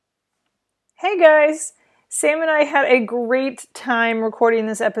Hey guys! Sam and I had a great time recording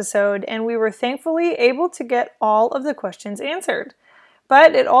this episode, and we were thankfully able to get all of the questions answered.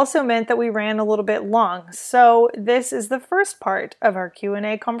 But it also meant that we ran a little bit long, so this is the first part of our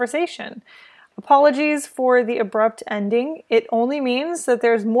Q&A conversation. Apologies for the abrupt ending. It only means that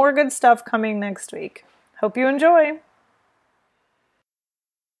there's more good stuff coming next week. Hope you enjoy!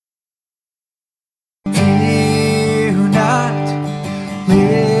 Fear not,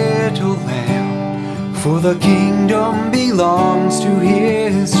 little lamb, for the kingdom belongs to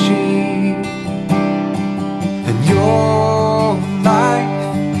his sheep. And your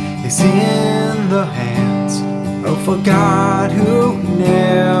life is in the hands of a God who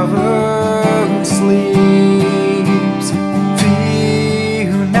never sleeps.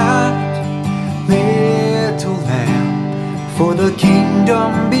 Fear not, little lamb, for the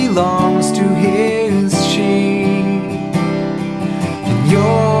kingdom belongs to his sheep. And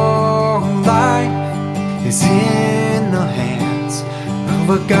your life is in the hands of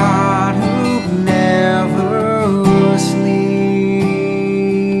a God who never sleeps.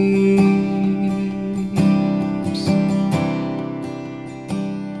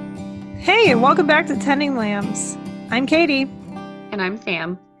 Hey, and welcome back to Tending Lambs. I'm Katie. And I'm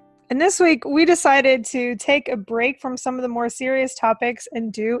Sam. And this week, we decided to take a break from some of the more serious topics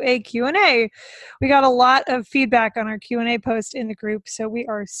and do a Q&A. We got a lot of feedback on our Q&A post in the group, so we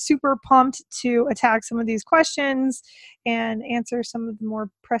are super pumped to attack some of these questions and answer some of the more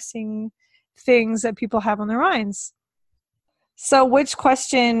pressing things that people have on their minds. So which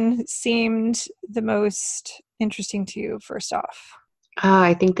question seemed the most interesting to you, first off?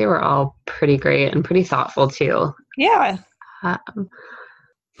 I think they were all pretty great and pretty thoughtful, too. Yeah.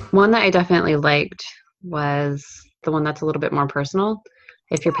 One that I definitely liked was the one that's a little bit more personal.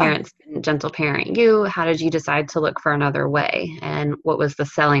 If your parents didn't gentle parent you, how did you decide to look for another way? And what was the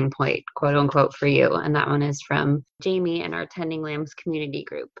selling point, quote unquote, for you? And that one is from Jamie in our Tending Lambs community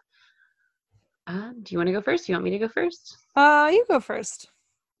group. Do you want to go first? Do you want me to go first? You go first.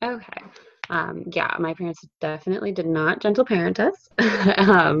 Okay. Yeah, my parents definitely did not gentle parent us.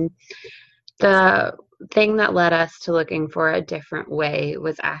 The thing that led us to looking for a different way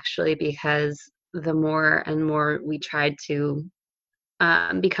was actually because the more and more we tried to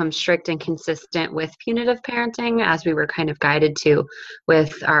become strict and consistent with punitive parenting, as we were kind of guided to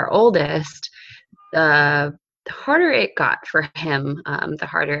with our oldest, the harder it got for him,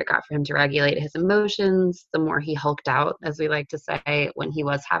 to regulate his emotions, the more he hulked out, as we like to say, when he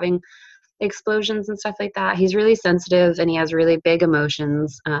was having explosions and stuff like that. He's really sensitive and he has really big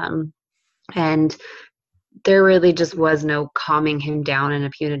emotions. And there really just was no calming him down in a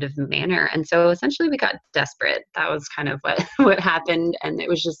punitive manner. And so essentially we got desperate. That was kind of what happened. And it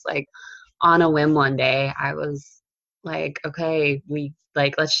was just like on a whim one day, I was like, okay,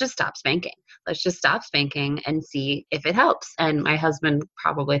 let's just stop spanking. Let's just stop spanking and see if it helps. And my husband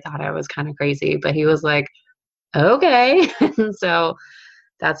probably thought I was kind of crazy, but he was like, okay. And so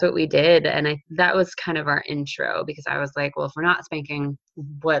that's what we did. And that was kind of our intro, because I was like, well, if we're not spanking,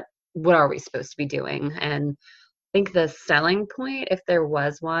 what are we supposed to be doing? And I think the selling point, if there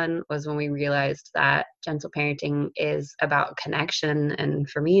was one, was when we realized that gentle parenting is about connection. And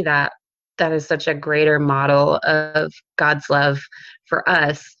for me, that is such a greater model of God's love for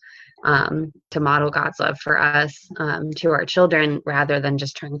us, to model God's love for us, to our children, rather than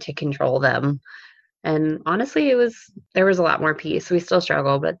just trying to control them. And honestly, there was a lot more peace. We still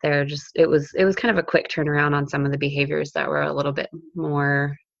struggle, but it was kind of a quick turnaround on some of the behaviors that were a little bit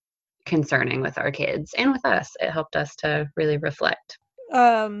more concerning with our kids and with us. It helped us to really reflect.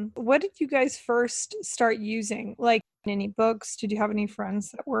 What did you guys first start using? Like, any books? Did you have any friends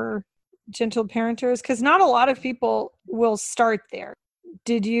that were gentle parenters? Because not a lot of people will start there.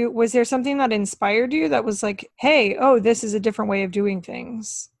 Was there something that inspired you that was like, hey, this is a different way of doing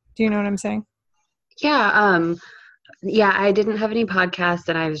things? Do you know what I'm saying? Yeah, I didn't have any podcasts,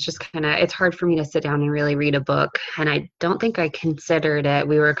 and I was just it's hard for me to sit down and really read a book, and I don't think I considered it.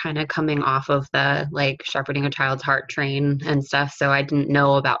 We were kind of coming off of the shepherding a child's heart train and stuff, so I didn't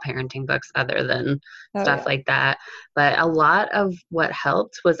know about parenting books other than stuff like that. But a lot of what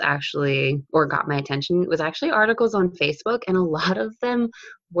helped or got my attention was actually articles on Facebook, and a lot of them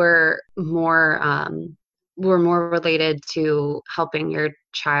were more related to helping your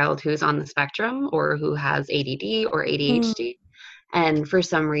child who's on the spectrum or who has ADD or ADHD. And for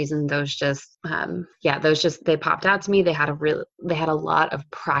some reason, those they popped out to me. They had a lot of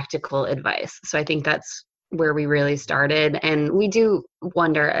practical advice. So I think that's where we really started. And we do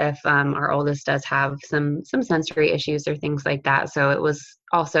wonder if our oldest does have some sensory issues or things like that. So it was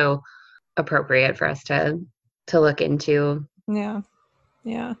also appropriate for us to look into. Yeah.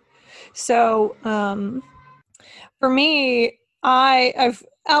 Yeah. So, for me, I've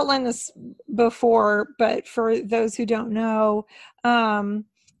outlined this before, but for those who don't know, um,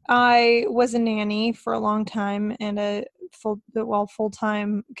 I was a nanny for a long time and a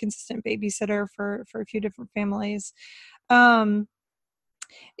full-time consistent babysitter for a few different families. Um,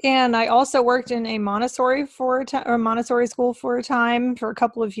 and I also worked in a Montessori or Montessori school for a time for a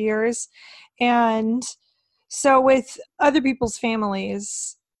couple of years. And so with other people's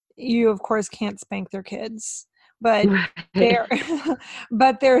families, you of course can't spank their kids, but Right. they're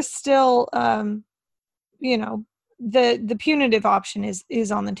but they're still you know, the punitive option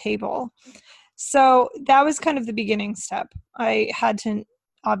is on the table. So that was kind of the beginning step. I had to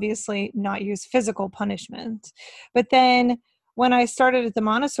obviously not use physical punishment. But then when I started at the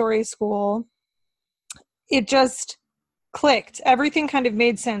Montessori school, it just clicked. Everything kind of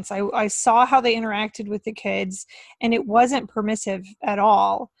made sense. I saw how they interacted with the kids, and it wasn't permissive at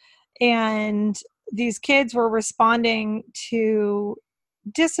all. And these kids were responding to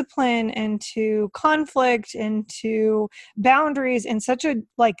discipline and to conflict and to boundaries in such a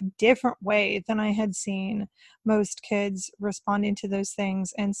like different way than I had seen most kids responding to those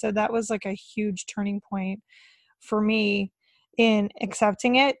things. And so that was like a huge turning point for me in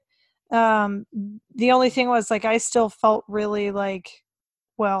accepting it. um the only thing was like I still felt really like,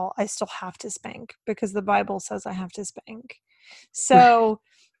 well, I still have to spank because the Bible says I have to spank. So,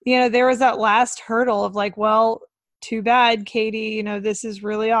 there was that last hurdle of like, well, too bad, Katie, this is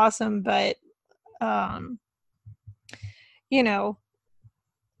really awesome, but um you know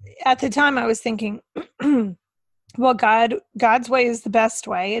at the time I was thinking, well, God's way is the best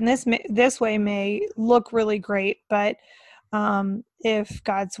way, and this way may look really great, but if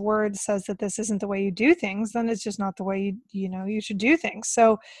God's word says that this isn't the way you do things, then it's just not the way you should do things.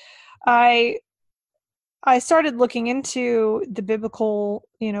 So I I started looking into the biblical,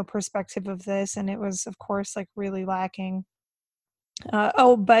 perspective of this, and it was, of course, like really lacking.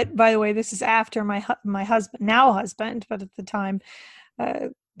 Oh, but by the way, this is after my husband, but at the time,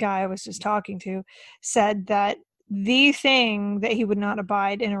 guy I was just talking to said that the thing that he would not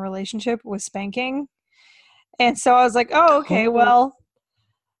abide in a relationship was spanking. And so I was like, oh, okay, Oh, well,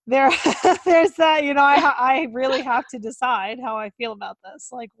 there, there's that. I really have to decide how I feel about this,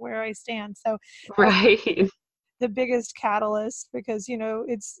 like where I stand. So that was right. the biggest catalyst because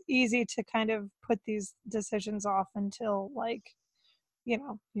it's easy to kind of put these decisions off until like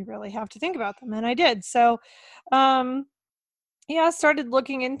you really have to think about them, and I did. So yeah, I started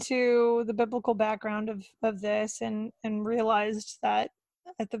looking into the biblical background of this and realized that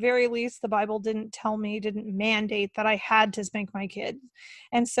at the very least the Bible didn't mandate that I had to spank my kid.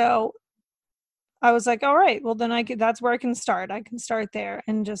 And so I was like, all right, well then that's where I can start there.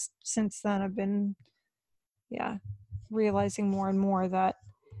 And just since then I've been, yeah, realizing more and more that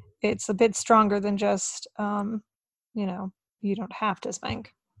it's a bit stronger than just you know you don't have to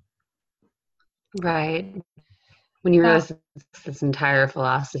spank. Right. When you Yeah. realize it's this entire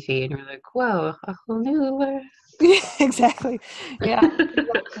philosophy and you're like, whoa, a whole new world. Exactly. Yeah,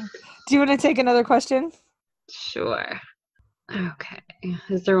 exactly. Do you want to take another question? Sure. Okay.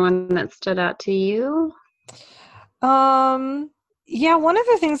 Is there one that stood out to you? um yeah, one of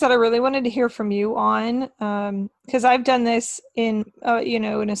the things that I really wanted to hear from you on, because I've done this in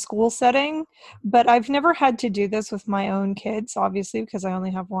in a school setting, but I've never had to do this with my own kids, obviously, because I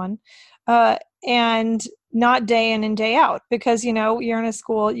only have one. And not day in and day out, because you're in a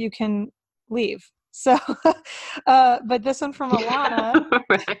school, you can leave. So but this one from Alana,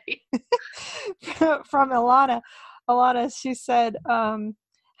 Right. from Alana, she said,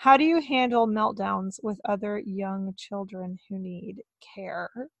 how do you handle meltdowns with other young children who need care?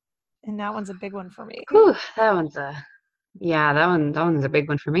 And that one's a big one for me. Whew, yeah, that one's a big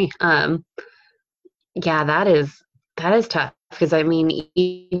one for me. Yeah, that is tough because I mean,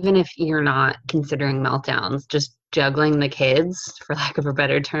 even if you're not considering meltdowns, just juggling the kids, for lack of a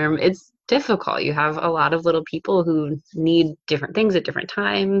better term, it's difficult. You have a lot of little people who need different things at different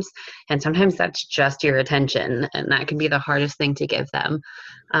times, and sometimes that's just your attention, and that can be the hardest thing to give them.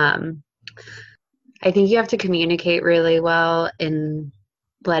 Um, I think you have to communicate really well in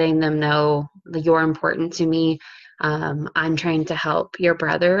letting them know that you're important to me. I'm trying to help your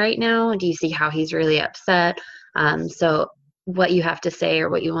brother right now. Do you see how he's really upset? So, what you have to say or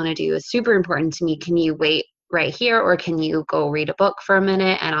what you want to do is super important to me. Can you wait right here, or can you go read a book for a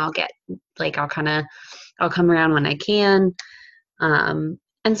minute and I'll come around when I can. And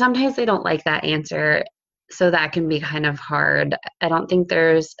sometimes they don't like that answer. So that can be kind of hard. I don't think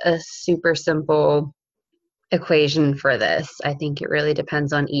there's a super simple equation for this. I think it really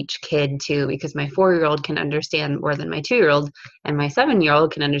depends on each kid too, because my 4-year-old can understand more than my 2-year-old, and my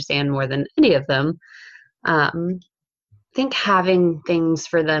 7-year-old can understand more than any of them. I think having things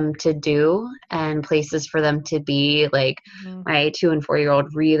for them to do and places for them to be, like my 2 and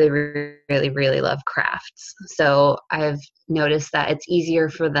 4-year-old really, really, really love crafts. So I've noticed that it's easier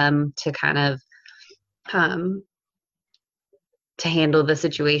for them to kind of to handle the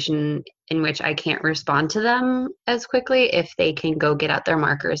situation in which I can't respond to them as quickly if they can go get out their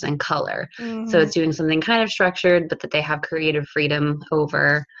markers and color. So it's doing something kind of structured, but that they have creative freedom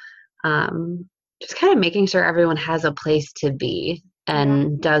over. Just kind of making sure everyone has a place to be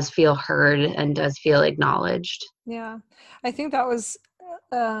and does feel heard and does feel acknowledged. Yeah. I think that was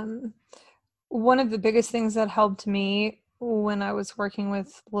one of the biggest things that helped me when I was working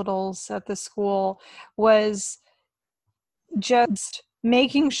with littles at the school was just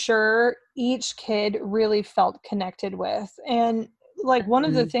making sure each kid really felt connected with. And like one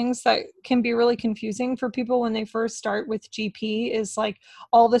of the things that can be really confusing for people when they first start with GP is like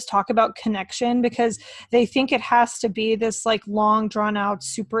all this talk about connection, because they think it has to be this like long drawn out,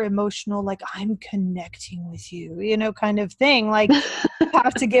 super emotional, like I'm connecting with you, you know, kind of thing. Like you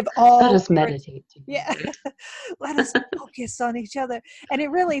have to give all Let us meditate. Yeah. Let us focus on each other. And it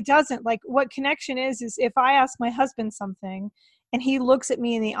really doesn't. Like what connection is if I ask my husband something and he looks at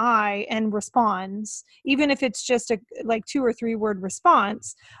me in the eye and responds, even if it's just a like 2 or 3 word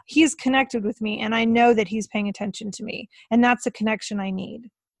response, he's connected with me and I know that he's paying attention to me. And that's a connection I need.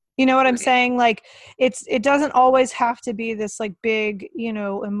 You know what I'm saying? Like it doesn't always have to be this like big, you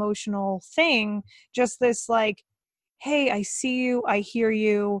know, emotional thing. Just this like, hey, I see you, I hear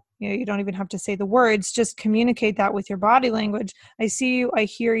you. You know, you don't even have to say the words, just communicate that with your body language. I see you, I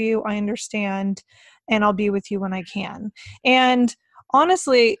hear you, I understand, and I'll be with you when I can. And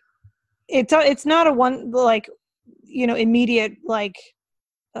honestly, it's not a one, like, you know, immediate, like,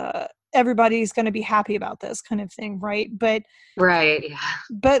 everybody's going to be happy about this kind of thing, right? But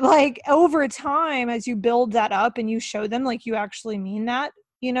like over time, as you build that up and you show them like you actually mean that,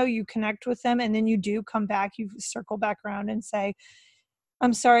 you know, you connect with them and then you do come back, you circle back around and say,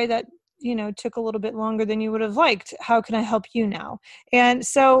 I'm sorry that, you know, took a little bit longer than you would have liked. How can I help you now? And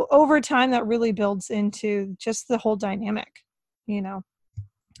so over time, that really builds into just the whole dynamic, you know?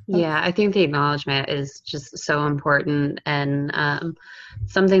 Yeah, I think the acknowledgement is just so important. And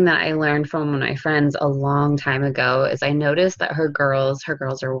something that I learned from one of my friends a long time ago is I noticed that her girls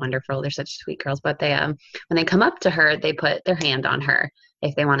are wonderful. They're such sweet girls, but they when they come up to her, they put their hand on her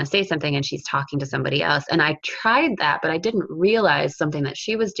if they want to say something and she's talking to somebody else. And I tried that, but I didn't realize something that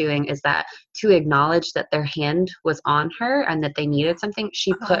she was doing is that to acknowledge that their hand was on her and that they needed something,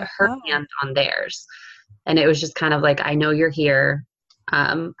 she put her hand on theirs. And it was just kind of like, I know you're here.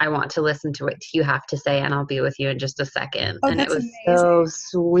 I want to listen to what you have to say and I'll be with you in just a second. And it was amazing. So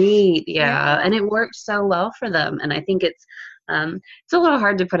sweet. Yeah. And it worked so well for them. And I think it's a little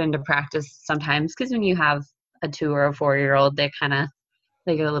hard to put into practice sometimes because when you have a 2 or a 4-year-old, they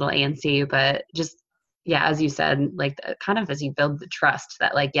get a little antsy, but just, yeah, as you said, like kind of as you build the trust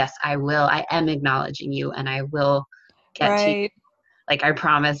that like, yes, I am acknowledging you and I will get to you. Like I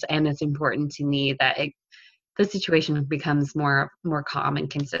promise. And it's important to me that the situation becomes more calm and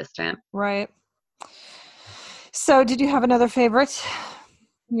consistent. Right. So did you have another favorite?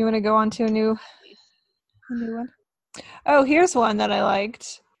 You want to go on to a new one? Oh, here's one that I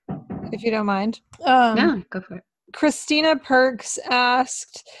liked, if you don't mind. No, go for it. Christina Perks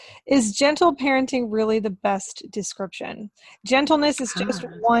asked, is gentle parenting really the best description? Gentleness is just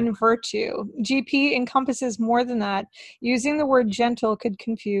one virtue. GP encompasses more than that. Using the word gentle could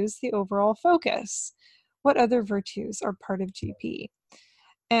confuse the overall focus. What other virtues are part of GP?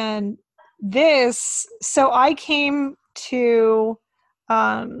 And so I came to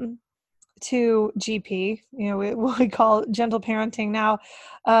GP, you know, what we call gentle parenting now,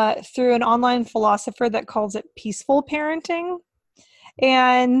 through an online philosopher that calls it peaceful parenting.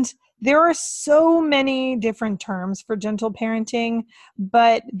 And there are so many different terms for gentle parenting,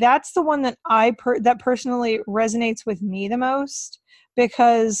 but that's the one that that personally resonates with me the most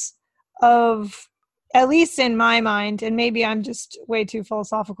because of, at least in my mind, and maybe I'm just way too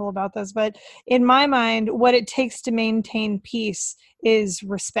philosophical about this, but in my mind, what it takes to maintain peace is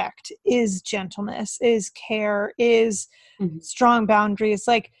respect, is gentleness, is care, is strong boundaries.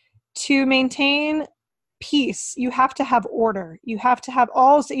 Like to maintain peace, you have to have order. You have to have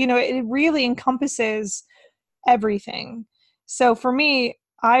it really encompasses everything. So for me,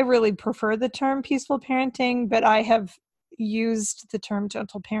 I really prefer the term peaceful parenting, but I have used the term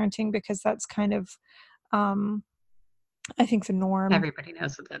gentle parenting because that's kind of, I think, the norm. Everybody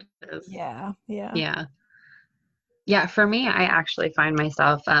knows what that is. Yeah. Yeah. Yeah, for me, I actually find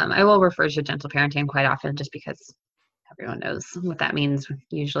myself, I will refer to gentle parenting quite often just because everyone knows what that means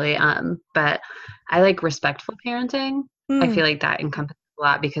usually. But I like respectful parenting. I Mm, feel like that encompasses a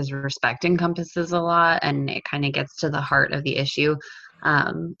lot because respect encompasses a lot and it kind of gets to the heart of the issue,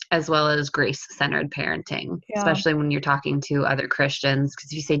 as well as grace-centered parenting, yeah. especially when you're talking to other Christians.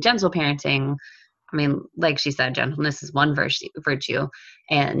 Because if you say gentle parenting, I mean, like she said, gentleness is one virtue,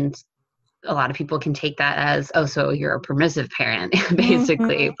 and a lot of people can take that as, oh, so you're a permissive parent,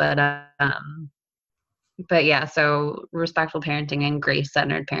 basically. Mhm. But yeah, so respectful parenting and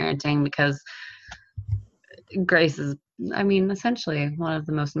grace-centered parenting, because grace is, I mean, essentially one of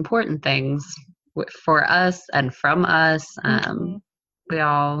the most important things for us and from us. Mhm. We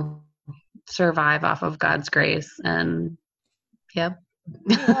all survive off of God's grace, and yep.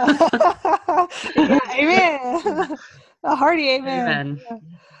 Yeah. Yeah, amen. A hearty amen. Amen. Yeah.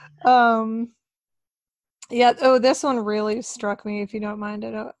 Um, yeah, oh, this one really struck me, if you don't mind.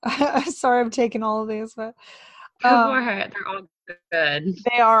 Sorry I'm taking all of these, but Go um for it. They're all good.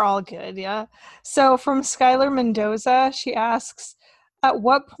 they are all good, yeah. So from Skylar Mendoza, she asks, at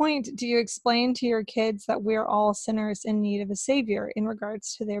what point do you explain to your kids that we're all sinners in need of a savior in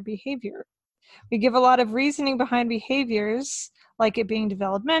regards to their behavior? We give a lot of reasoning behind behaviors, like it being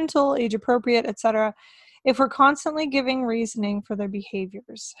developmental, age appropriate, etc. If we're constantly giving reasoning for their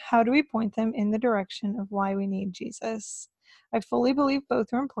behaviors, how do we point them in the direction of why we need Jesus? I fully believe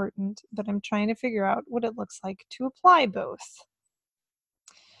both are important, but I'm trying to figure out what it looks like to apply both.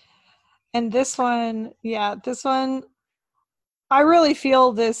 And this one, yeah, this one, I really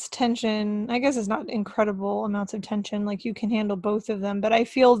feel this tension. I guess it's not incredible amounts of tension, like you can handle both of them, but I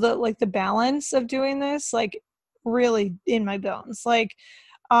feel that like the balance of doing this, like really in my bones. Like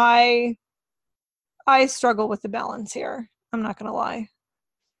I I struggle with the balance here. I'm not gonna lie.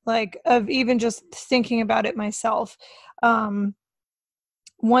 Like of even just thinking about it myself. Um,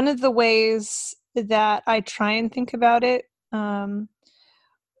 One of the ways that I try and think about it,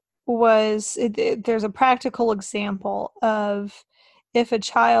 there's a practical example of if a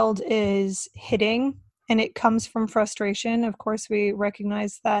child is hitting and it comes from frustration. Of course, we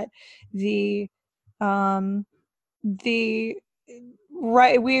recognize that the um, the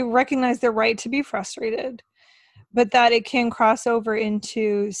right we recognize their right to be frustrated, but that it can cross over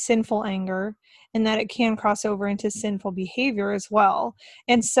into sinful anger and that it can cross over into sinful behavior as well.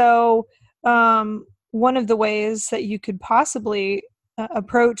 And so, one of the ways that you could possibly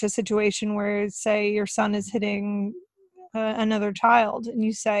approach a situation where, say, your son is hitting another child, and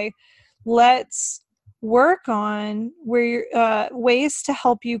you say, let's work on ways to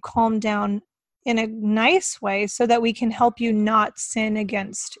help you calm down in a nice way so that we can help you not sin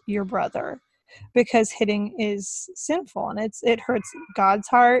against your brother, because hitting is sinful and it hurts God's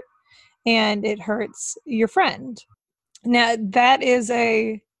heart and it hurts your friend. Now that is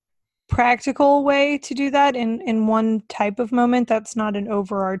a practical way to do that in one type of moment. That's not an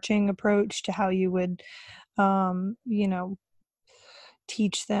overarching approach to how you would you know,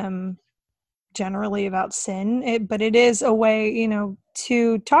 teach them generally about sin, but it is a way, you know,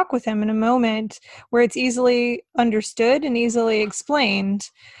 to talk with them in a moment where it's easily understood and easily explained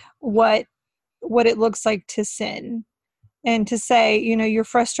what it looks like to sin, and to say, you know, your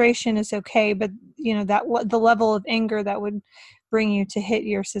frustration is okay, but you know that the level of anger that would bring you to hit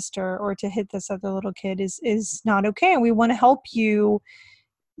your sister or to hit this other little kid is not okay, and we want to help you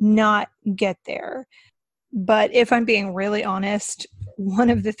not get there. But if I'm being really honest, one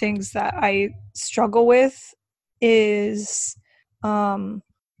of the things that I struggle with is um,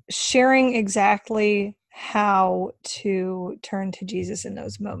 sharing exactly how to turn to Jesus in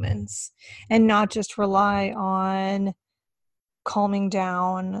those moments and not just rely on calming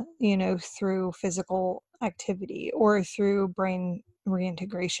down, you know, through physical activity or through brain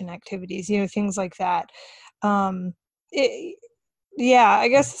reintegration activities, you know, things like that. Um, it, yeah, I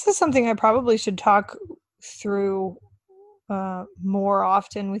guess this is something I probably should talk through more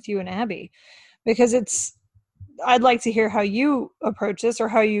often with you and Abby, because I'd like to hear how you approach this or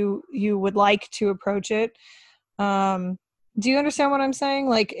how you would like to approach it. Um, do you understand what I'm saying?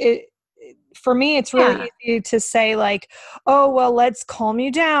 Like for me, it's Yeah. really easy to say like, oh, well, let's calm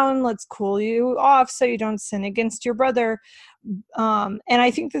you down. Let's cool you off so you don't sin against your brother. And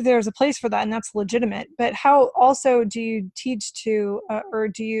I think that there's a place for that and that's legitimate. But how also do you teach to, or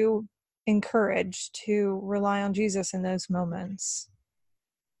do you encourage to rely on Jesus in those moments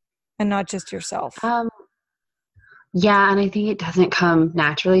and not just yourself? Um, Yeah, and I think it doesn't come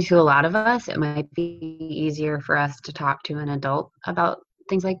naturally to a lot of us. It might be easier for us to talk to an adult about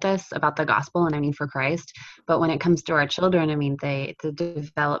things like this about the gospel, and I mean for Christ. But when it comes to our children, I mean, the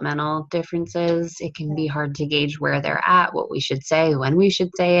developmental differences, it can be hard to gauge where they're at, what we should say, when we should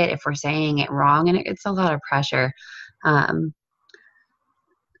say it, if we're saying it wrong, and it's a lot of pressure.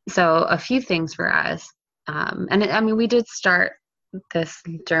 So a few things for us. I mean, we did start this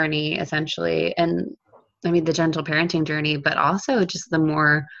journey essentially, and I mean, the gentle parenting journey, but also just the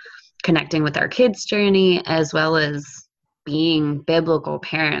more connecting with our kids journey, as well as being biblical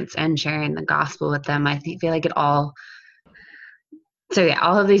parents and sharing the gospel with them. Feel like it all. So yeah,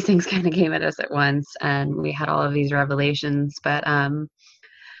 all of these things kind of came at us at once, and we had all of these revelations. But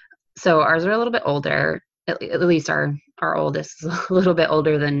so ours are a little bit older. At least our oldest is a little bit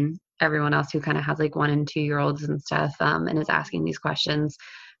older than everyone else, who kind of has like 1 and 2 year olds and stuff, and is asking these questions.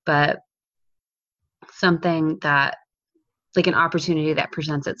 But something that, like, an opportunity that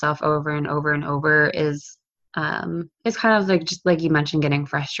presents itself over and over and over is kind of like, just like you mentioned, getting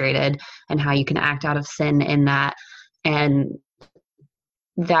frustrated and how you can act out of sin in that. And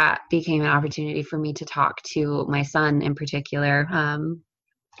that became an opportunity for me to talk to my son in particular.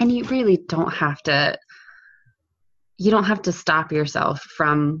 And you really don't have to stop yourself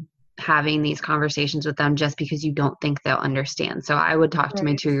from having these conversations with them just because you don't think they'll understand. So I would talk to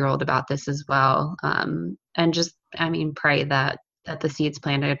my 2-year-old about this as well. And just, I mean, pray that the seeds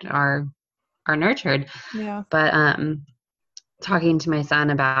planted are nurtured. Yeah. But talking to my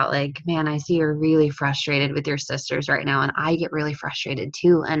son about, like, man, I see you're really frustrated with your sisters right now, and I get really frustrated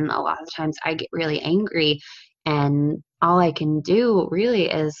too. And a lot of times I get really angry, and all I can do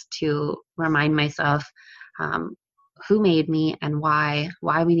really is to remind myself who made me and why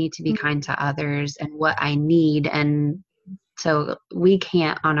we need to be kind to others and what I need. And so we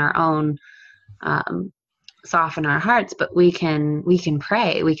can't on our own soften our hearts, but we can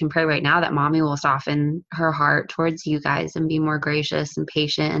pray. We can pray right now that mommy will soften her heart towards you guys and be more gracious and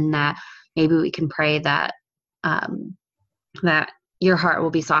patient, and that maybe we can pray that that your heart will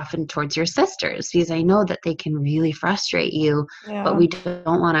be softened towards your sisters, because I know that they can really frustrate you, but we don't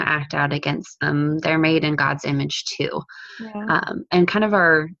want to act out against them. They're made in God's image too. And kind of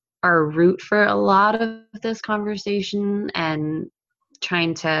our root for a lot of this conversation and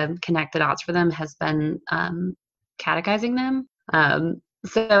trying to connect the dots for them has been catechizing them.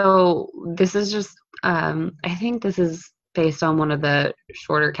 So this is just, I think this is based on one of the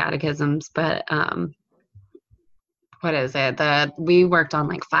shorter catechisms, but what is it? We worked on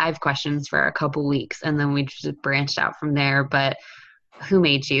like 5 questions for a couple weeks, and then we just branched out from there. But who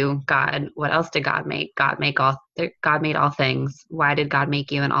made you? God. What else did God make? God made all things. Why did God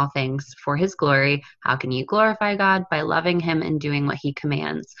make you in all things? For his glory. How can you glorify God? By loving him and doing what he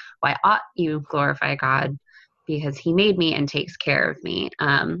commands. Why ought you glorify God? Because he made me and takes care of me.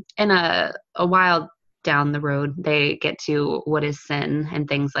 And a while down the road, they get to what is sin and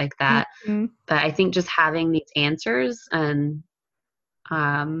things like that. Mm-hmm. But I think just having these answers and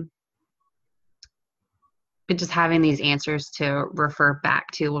just having these answers to refer back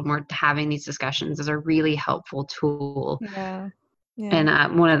to when we're having these discussions is a really helpful tool. Yeah.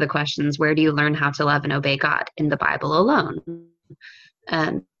 And one of the questions, where do you learn how to love and obey God? In the Bible alone.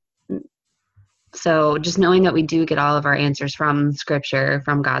 And so just knowing that we do get all of our answers from Scripture,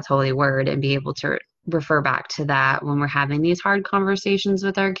 from God's holy word, and be able to refer back to that when we're having these hard conversations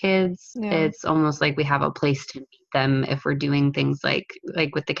with our kids, it's almost like we have a place to meet them if we're doing things like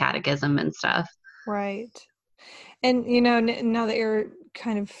with the catechism and stuff. Right. And, now that you're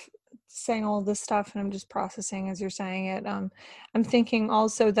kind of saying all this stuff and I'm just processing as you're saying it, I'm thinking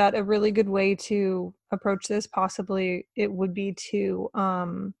also that a really good way to approach this, possibly, it would be to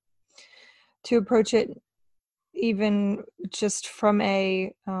approach it even just from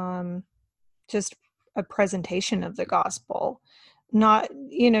a presentation of the gospel, not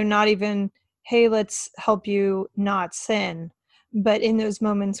even, hey, let's help you not sin, but in those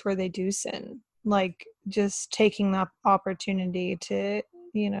moments where they do sin, like just taking that opportunity to,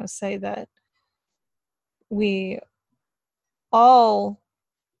 say that we all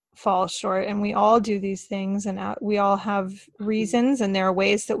fall short and we all do these things, and we all have reasons, and there are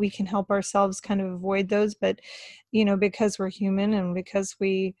ways that we can help ourselves kind of avoid those, but because we're human and because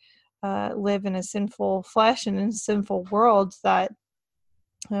we live in a sinful flesh and in a sinful world, that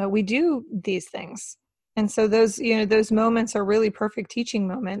we do these things. And so those moments are really perfect teaching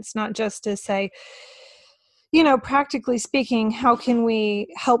moments, not just to say, practically speaking, how can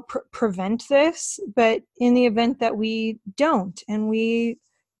we help prevent this? But in the event that we don't, and we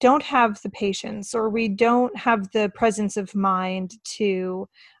don't have the patience, or we don't have the presence of mind to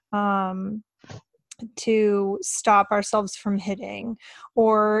to stop ourselves from hitting,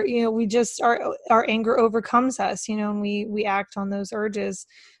 or we just our anger overcomes us, and we act on those urges.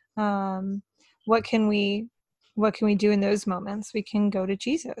 What can we do in those moments? We can go to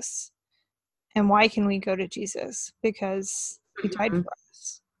Jesus. And why can we go to Jesus? Because he died for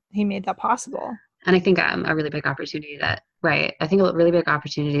us. He made that possible. And I think a really big opportunity that, right, I think a really big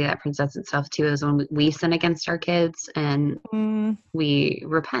opportunity that presents itself too is when we sin against our kids and we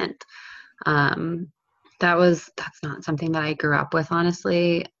repent. That's not something that I grew up with,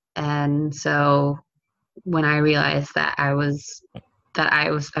 honestly. And so when I realized that I was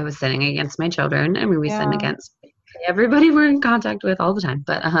sinning against my children, I mean, we sin against everybody we're in contact with all the time,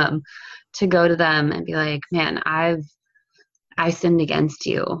 but to go to them and be like, man, I sinned against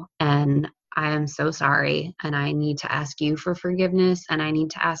you, and I am so sorry, and I need to ask you for forgiveness, and I need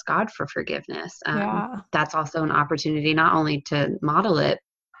to ask God for forgiveness. That's also an opportunity not only to model it,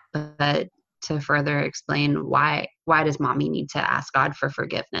 but to further explain why does mommy need to ask God for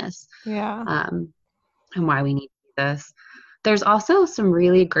forgiveness? And why we need this. There's also some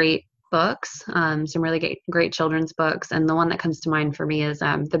really great books, some really great children's books, and the one that comes to mind for me is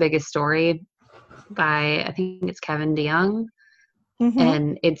The Biggest Story by, I think it's Kevin DeYoung.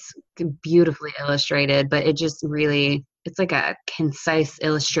 And it's beautifully illustrated, but it just really, it's like a concise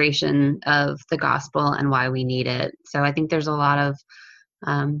illustration of the gospel and why we need it. So I think there's a lot of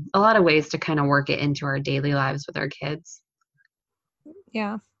ways to kind of work it into our daily lives with our kids.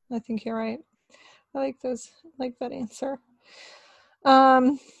 Yeah, I think you're right. I like that answer.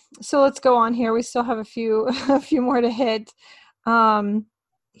 So let's go on here. We still have a few more to hit. There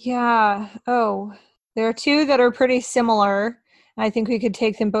are two that are pretty similar. I think we could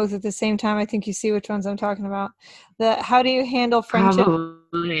take them both at the same time. I think you see which ones I'm talking about. How do you handle friendship?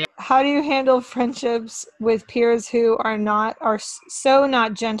 Probably. How do you handle friendships with peers who are so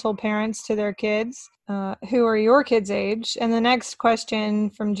not gentle parents to their kids, who are your kids' age? And the next question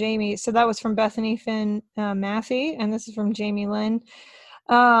from Jamie. So that was from Bethany Finn Matthew, and this is from Jamie Lynn.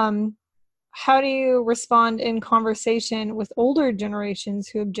 How do you respond in conversation with older generations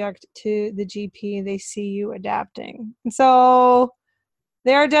who object to the GP they see you adapting? And so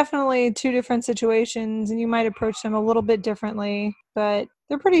there are definitely two different situations, and you might approach them a little bit differently, but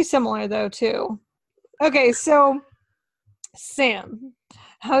they're pretty similar though too. Okay, so Sam,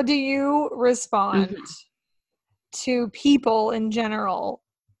 how do you respond to people in general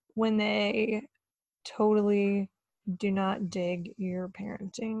when they totally do not dig your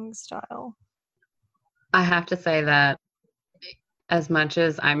parenting style? I have to say that as much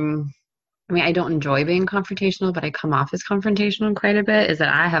as I don't enjoy being confrontational, but I come off as confrontational quite a bit, is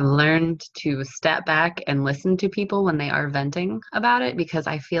that I have learned to step back and listen to people when they are venting about it, because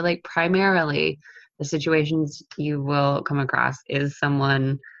I feel like primarily the situations you will come across is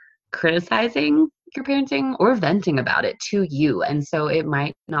someone criticizing your parenting or venting about it to you. And so it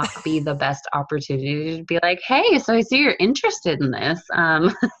might not be the best opportunity to be like, hey, so I see you're interested in this.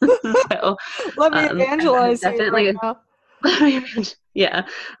 So let me evangelize definitely you right now. Yeah.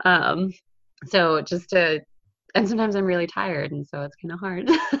 So and sometimes I'm really tired, and so it's kind of hard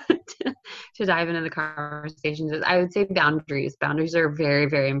to dive into the conversations. I would say boundaries. Boundaries are very,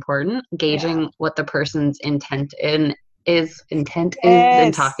 very important. Gauging what the person's intent is in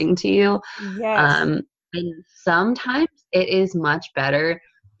talking to you. And sometimes it is much better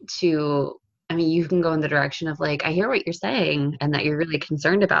to, you can go in the direction of like, I hear what you're saying and that you're really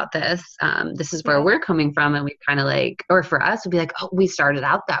concerned about this. This is where we're coming from. And we kind of like, or for us would be like, oh, we started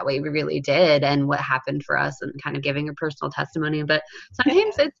out that way. We really did. And what happened for us, and kind of giving a personal testimony. But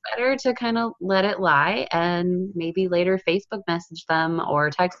sometimes it's better to kind of let it lie and maybe later Facebook message them or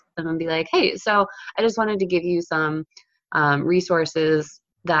text them and be like, hey, so I just wanted to give you some resources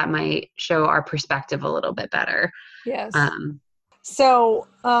that might show our perspective a little bit better. Yes. So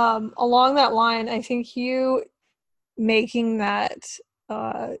along that line, I think you making that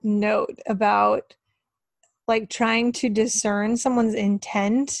note about like trying to discern someone's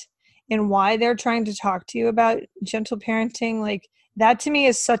intent and why they're trying to talk to you about gentle parenting, like that to me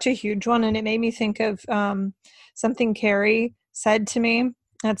is such a huge one. And it made me think of something Carrie said to me.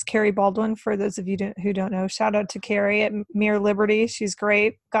 That's Carrie Baldwin, for those of you who don't know. Shout out to Carrie at Mere Liberty. She's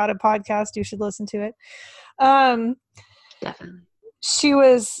great. Got a podcast. You should listen to it. Definitely.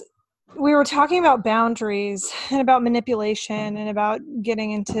 We were talking about boundaries and about manipulation and about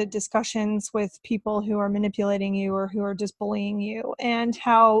getting into discussions with people who are manipulating you or who are just bullying you, and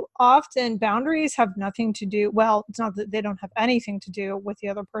how often boundaries have nothing to do, well, it's not that they don't have anything to do with the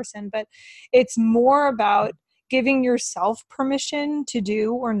other person, but it's more about giving yourself permission to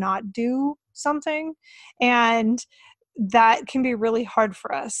do or not do something. And that can be really hard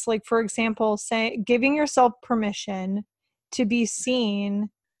for us. Like, for example, giving yourself permission to be seen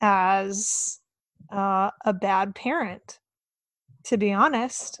as a bad parent, to be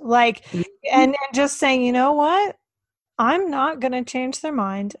honest. Like, and just saying, you know what? I'm not going to change their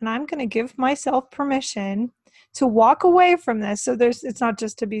mind, and I'm going to give myself permission to walk away from this. So it's not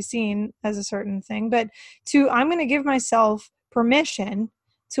just to be seen as a certain thing, but I'm going to give myself permission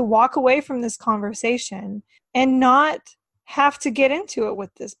to walk away from this conversation and not have to get into it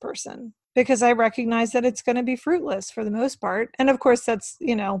with this person, because I recognize that it's going to be fruitless for the most part. And of course, that's,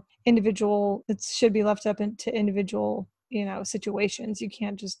 individual. It should be left up to individual, situations. You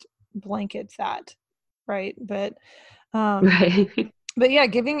can't just blanket that. Right. But, Right. but yeah,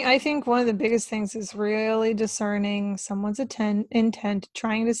 I think one of the biggest things is really discerning someone's intent,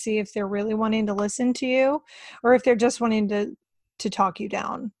 trying to see if they're really wanting to listen to you or if they're just wanting to talk you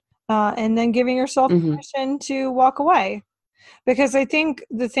down, and then giving yourself permission to walk away. Because I think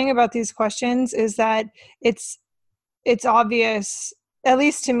the thing about these questions is that it's obvious, at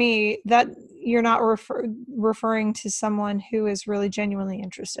least to me, that you're not referring to someone who is really genuinely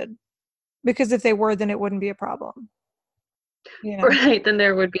interested. Because if they were, then it wouldn't be a problem. Right, then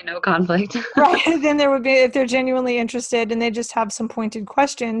there would be no conflict. Right, then there would be, if they're genuinely interested and they just have some pointed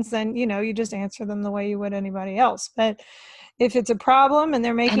questions, then, you just answer them the way you would anybody else. But if it's a problem and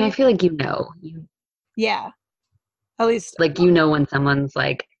they're making... And I feel like Yeah. At least... Like, when someone's,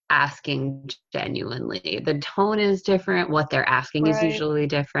 like, asking genuinely. The tone is different. What they're asking is usually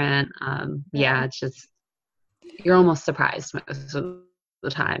different. Yeah, it's just... You're almost surprised most of the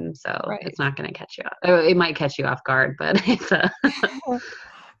time, so it's not going to catch you off. It might catch you off guard, but it's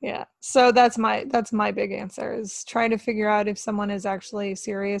yeah. So that's my big answer, is try to figure out if someone is actually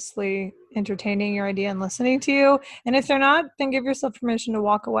seriously entertaining your idea and listening to you. And if they're not, then give yourself permission to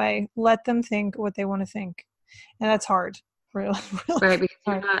walk away. Let them think what they want to think. And that's hard. Really, really right, because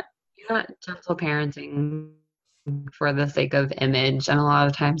hard. You're not gentle parenting for the sake of image, and a lot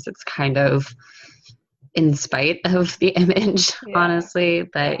of times it's kind of in spite of the image, honestly,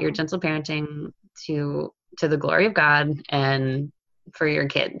 but you're gentle parenting to the glory of God and for your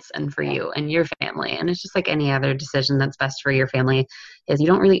kids and for you and your family. And it's just like any other decision that's best for your family, is you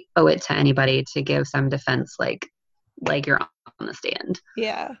don't really owe it to anybody to give some defense like you're on the stand.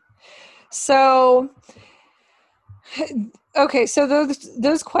 Yeah. So, okay. So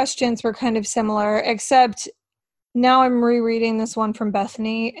those questions were kind of similar, except now I'm rereading this one from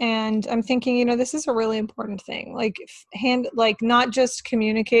Bethany, and I'm thinking, this is a really important thing. Like not just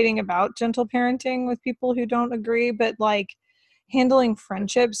communicating about gentle parenting with people who don't agree, but like handling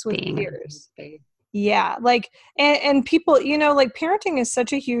friendships with peers. Yeah. Like, and people, like parenting is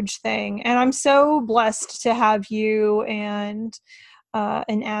such a huge thing. And I'm so blessed to have you and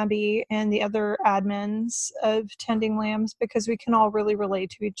Abby and the other admins of Tending Lambs, because we can all really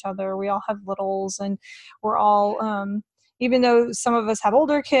relate to each other. We all have littles, and we're all, even though some of us have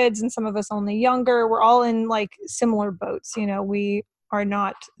older kids and some of us only younger, we're all in like similar boats. We are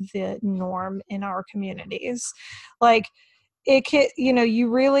not the norm in our communities. Like it can,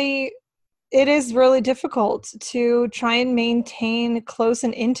 it is really difficult to try and maintain close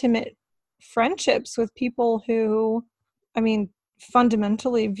and intimate friendships with people who,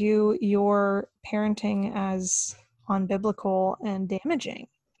 fundamentally view your parenting as unbiblical and damaging.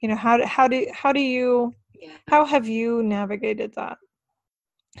 How have you navigated that?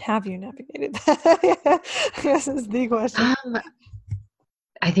 Have you navigated that? This is the question.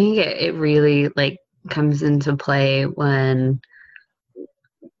 I think it really like comes into play when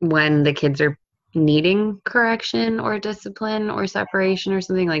the kids are needing correction or discipline or separation or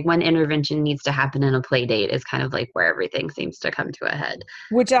something. Like when intervention needs to happen in a play date is kind of like where everything seems to come to a head,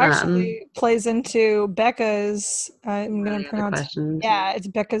 which actually plays into Becca's I'm going to pronounce it's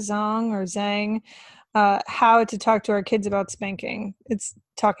Becca Zhang or Zhang, how to talk to our kids about spanking. It's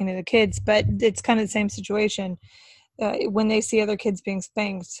talking to the kids, but it's kind of the same situation. When they see other kids being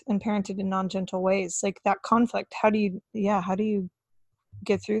spanked and parented in non-gentle ways, like that conflict, how do you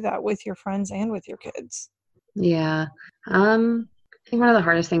get through that with your friends and with your kids? Yeah. I think one of the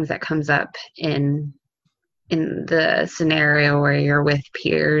hardest things that comes up in the scenario where you're with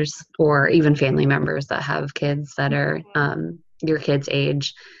peers or even family members that have kids that are your kids'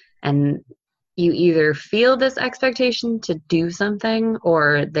 age, and you either feel this expectation to do something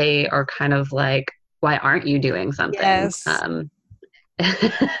or they are kind of like, why aren't you doing something? Yes.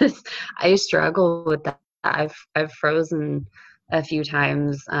 I struggle with that. I've frozen a few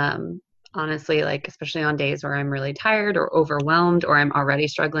times, honestly, like especially on days where I'm really tired or overwhelmed, or I'm already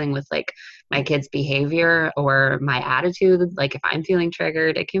struggling with like my kids' behavior or my attitude. Like if I'm feeling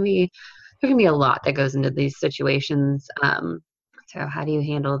triggered, it can be there can be a lot that goes into these situations. So how do you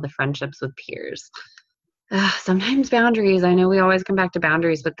handle the friendships with peers? Sometimes boundaries. I know we always come back to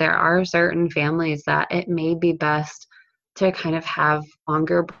boundaries, but there are certain families that it may be best to kind of have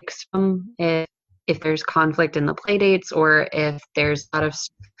longer breaks from if there's conflict in the play dates, or if there's a lot of,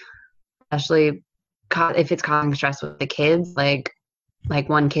 especially if it's causing stress with the kids, like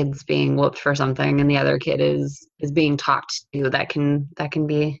one kid's being whooped for something and the other kid is being talked to, that can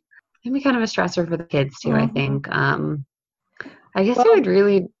be kind of a stressor for the kids too. I think I guess it would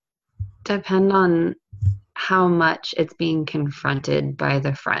really depend on how much it's being confronted by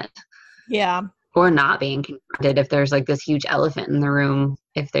the friend. Yeah. Or not being confronted, if there's like this huge elephant in the room,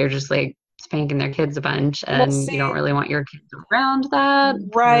 if they're just like spanking their kids a bunch and you don't really want your kids around that.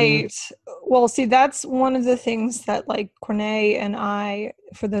 Right. Well, see, that's one of the things that like Cornay and I,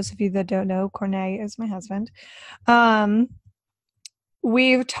 for those of you that don't know, Cornay is my husband.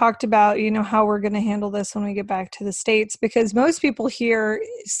 We've talked about, how we're going to handle this when we get back to the States, because most people here,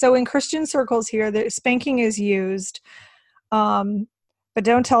 so in Christian circles here, the spanking is used, but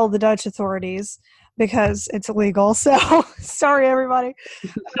don't tell the Dutch authorities because it's illegal. So sorry, everybody.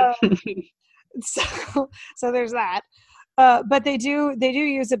 So there's that. But they do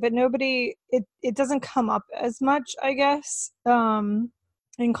use it, but it doesn't come up as much, I guess,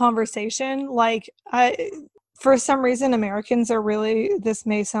 in conversation. Like for some reason, Americans are really, this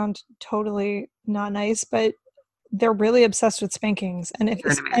may sound totally not nice, but they're really obsessed with spankings. And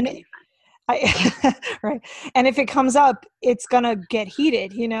right. And if it comes up, it's going to get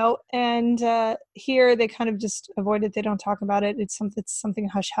heated, and here they kind of just avoid it. They don't talk about it. It's something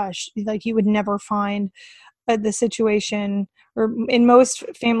hush hush. Like you would never find the situation, or in most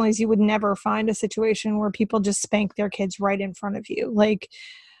families, you would never find a situation where people just spank their kids right in front of you. Like,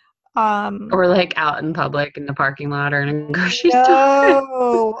 or like out in public in the parking lot or in a grocery store.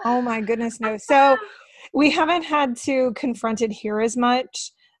 Oh my goodness, no. So we haven't had to confront it here as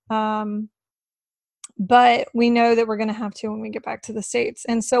much. But we know that we're going to have to when we get back to the States.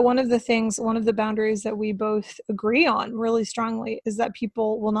 And so one of the boundaries that we both agree on really strongly is that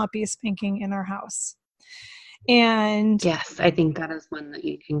people will not be spanking in our house. And yes, I think that is one that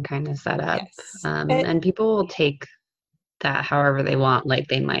you can kind of set up. Yes. And people will take that however they want. Like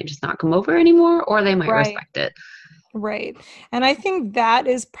they might just not come over anymore, or they might respect it. Right. And I think that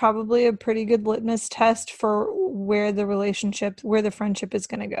is probably a pretty good litmus test for where the friendship is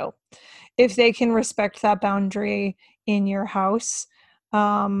going to go. If they can respect that boundary in your house,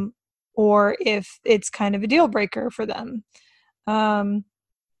 or if it's kind of a deal breaker for them.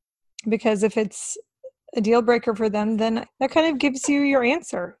 Because if it's a deal breaker for them, then that kind of gives you your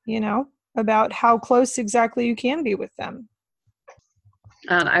answer, about how close exactly you can be with them.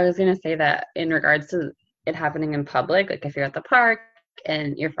 I was going to say that in regards to it happening in public, like if you're at the park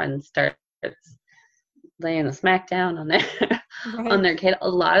and your friend starts laying the smack down on their kid, a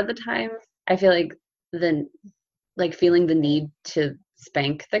lot of the times I feel like feeling the need to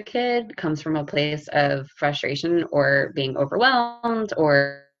spank the kid comes from a place of frustration or being overwhelmed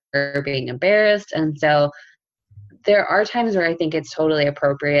or being embarrassed. And so there are times where I think it's totally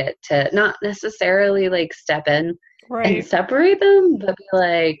appropriate to not necessarily like step in and separate them, but be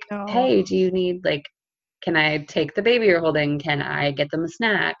like, hey, do you need, like, can I take the baby you're holding? Can I get them a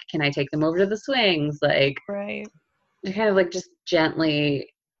snack? Can I take them over to the swings? Like, right. Kind of like just gently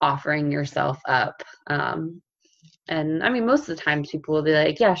offering yourself up. And I mean, most of the times people will be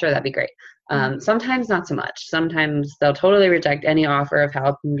like, yeah, sure, that'd be great. Sometimes not so much. Sometimes they'll totally reject any offer of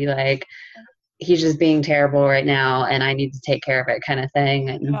help and be like, he's just being terrible right now and I need to take care of it, kind of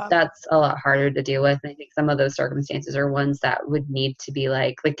thing. And that's a lot harder to deal with. And I think some of those circumstances are ones that would need to be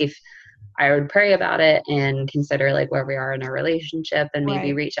like if I would pray about it and consider like where we are in our relationship and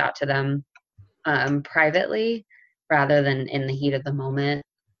maybe reach out to them privately rather than in the heat of the moment.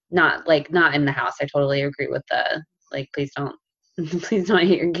 Not in the house. I totally agree with the, like, please don't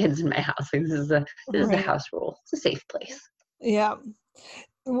hit your kids in my house. Like, this is a house rule. It's a safe place. Yeah.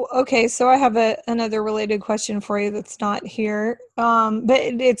 Okay, so I have another related question for you that's not here, but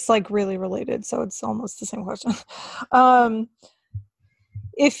it's like really related, so it's almost the same question.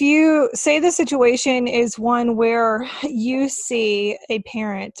 If you say the situation is one where you see a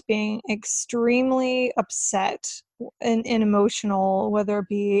parent being extremely upset and emotional, whether it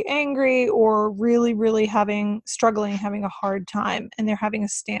be angry or really, really having a hard time, and they're having a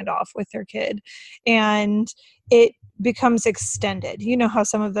standoff with their kid, and it becomes extended. You know how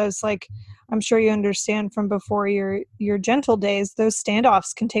some of those, like, I'm sure you understand from before your gentle days, those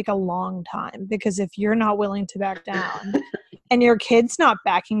standoffs can take a long time, because if you're not willing to back down and your kid's not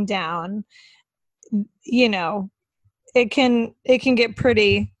backing down, it can get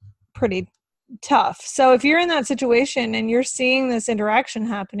pretty pretty tough. So if you're in that situation and you're seeing this interaction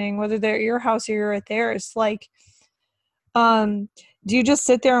happening, whether they're at your house or you're at theirs, like, do you just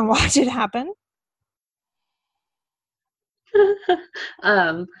sit there and watch it happen?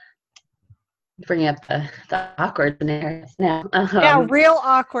 Bringing up the awkward scenarios now. Yeah, real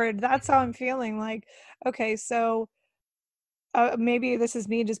awkward. That's how I'm feeling. Like, okay, so maybe this is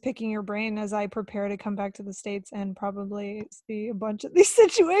me just picking your brain as I prepare to come back to the States and probably see a bunch of these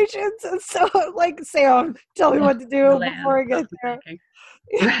situations. And so, like, Sam, tell me what to do before I get there.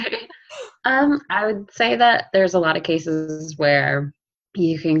 Right. I would say that there's a lot of cases where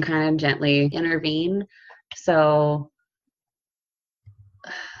you can kind of gently intervene. So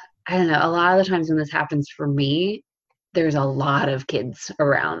I don't know, a lot of the times when this happens for me, there's a lot of kids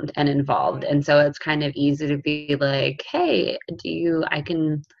around and involved. And so it's kind of easy to be like, hey, I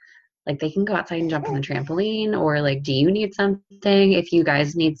can, like, they can go outside and jump on the trampoline, or like, do you need something? If you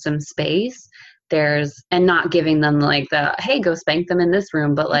guys need some space, and not giving them like hey, go spank them in this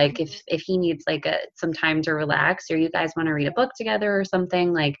room, but like if he needs like some time to relax, or you guys want to read a book together or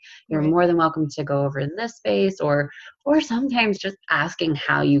something, like, you're more than welcome to go over in this space, or sometimes just asking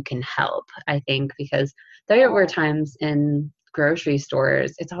how you can help. I think because there were times in grocery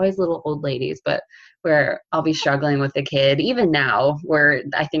stores, it's always little old ladies, but where I'll be struggling with a kid, even now, where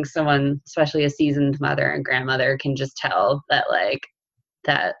I think someone, especially a seasoned mother and grandmother, can just tell that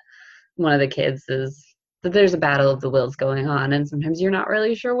that one of the kids that there's a battle of the wills going on, and sometimes you're not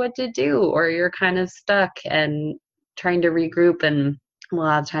really sure what to do, or you're kind of stuck and trying to regroup. And a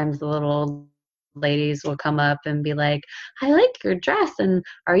lot of times the little ladies will come up and be like, I like your dress, and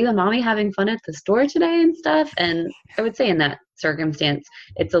are you and mommy having fun at the store today and stuff? And I would say in that circumstance,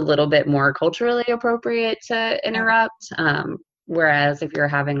 it's a little bit more culturally appropriate to interrupt. Whereas if you're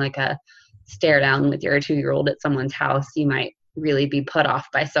having like a stare down with your 2-year-old at someone's house, you might really be put off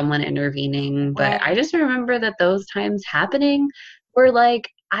by someone intervening. But I just remember that those times happening were like,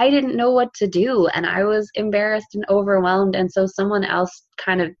 I didn't know what to do, and I was embarrassed and overwhelmed. And so someone else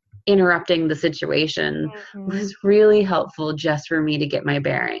kind of interrupting the situation was really helpful, just for me to get my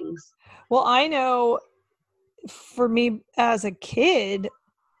bearings. Well, I know for me as a kid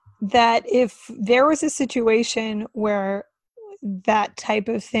that if there was a situation where that type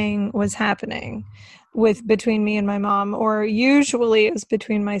of thing was happening between me and my mom, or usually it was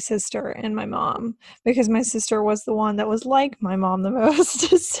between my sister and my mom, because my sister was the one that was like my mom the most.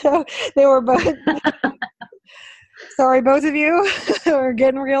 So they were both sorry, both of you, we're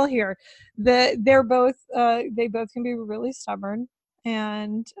getting real here. They both can be really stubborn,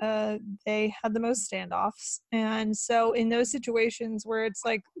 and they had the most standoffs. And so in those situations where it's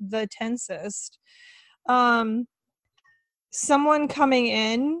like the tensest, someone coming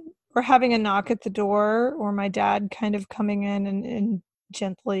in or having a knock at the door, or my dad kind of coming in and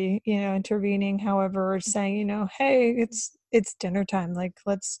gently, intervening, however, saying, hey, it's dinner time, like,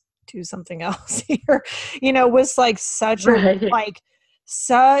 let's do something else here, was like such a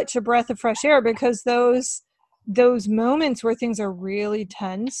breath of fresh air, because those moments where things are really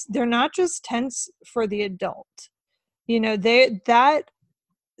tense, they're not just tense for the adult, that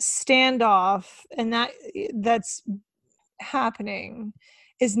standoff and that's happening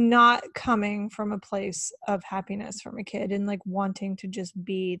is not coming from a place of happiness from a kid and like wanting to just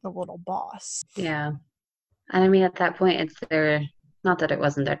be the little boss. Yeah. And I mean, at that point, it's not that it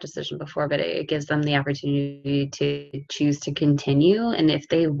wasn't their decision before, but it gives them the opportunity to choose to continue. And if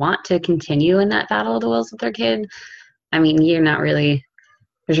they want to continue in that battle of the wills with their kid, I mean, there's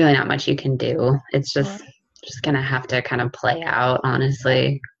really not much you can do. It's just going to have to kind of play out,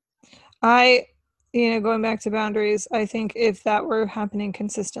 honestly. Going back to boundaries, I think if that were happening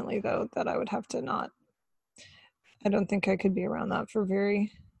consistently, though, that I would have to I don't think I could be around that for very,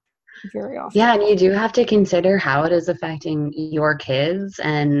 very often. Yeah, and you do have to consider how it is affecting your kids.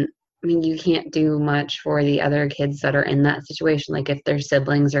 And I mean, you can't do much for the other kids that are in that situation. Like if there's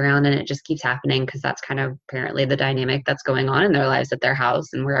siblings around and it just keeps happening, because that's kind of apparently the dynamic that's going on in their lives at their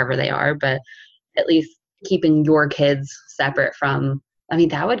house and wherever they are. But at least keeping your kids separate from, I mean,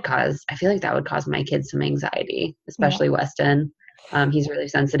 I feel like that would cause my kids some anxiety, especially Weston. He's really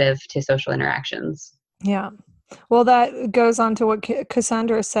sensitive to social interactions. Yeah. Well, that goes on to what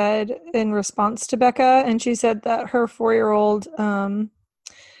Cassandra said in response to Becca. And she said that her 4-year-old,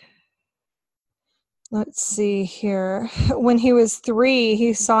 let's see here, when he was 3,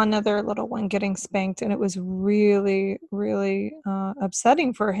 he saw another little one getting spanked, and it was really, really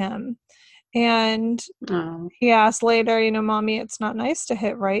upsetting for him. And he asked later, Mommy, it's not nice to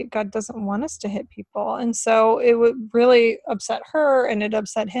hit, right? God doesn't want us to hit people. And so it would really upset her, and it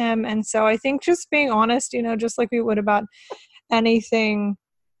upset him. And so I think just being honest, just like we would about anything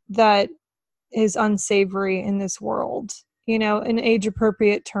that is unsavory in this world, in age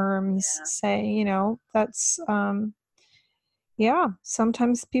appropriate terms. Say, that's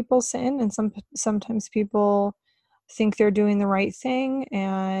sometimes people sin, and sometimes people think they're doing the right thing,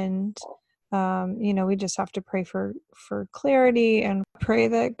 and we just have to pray for clarity and pray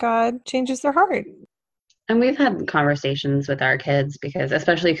that God changes their heart. And we've had conversations with our kids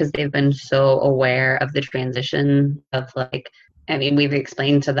especially because they've been so aware of the transition of we've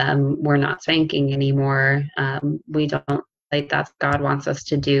explained to them we're not spanking anymore. We don't, that's what God wants us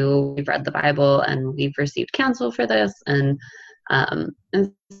to do. We've read the Bible and we've received counsel for this. And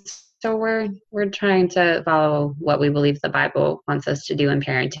so we're trying to follow what we believe the Bible wants us to do in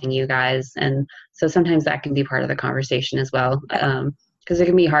parenting you guys. And so sometimes that can be part of the conversation as well. Because it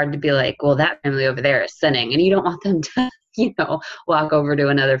can be hard to be like, well, that family over there is sinning, and you don't want them to, walk over to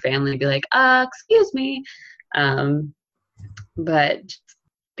another family and be like, excuse me. But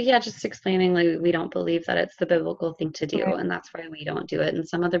just explaining we don't believe that it's the biblical thing to do, and that's why we don't do it. And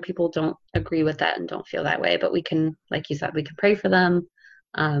some other people don't agree with that and don't feel that way, but we can, like you said, we can pray for them.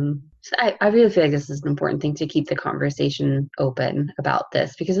 So I really feel like this is an important thing to keep the conversation open about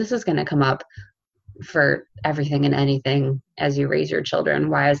this, because this is going to come up for everything and anything as you raise your children.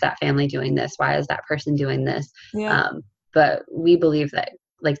 Why is that family doing this? Why is that person doing this? But we believe that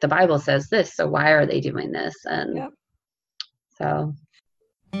the Bible says this, so why are they doing this? And so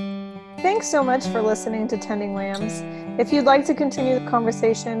thanks so much for listening to Tending Lambs. If you'd like to continue the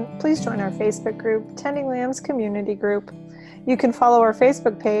conversation, please join our Facebook group, Tending Lambs Community Group. You can follow our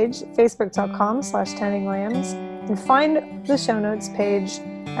Facebook page, facebook.com/tendinglambs, and find the show notes page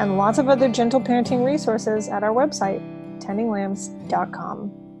and lots of other gentle parenting resources at our website,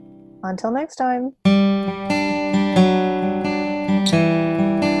 tendinglambs.com. Until next time.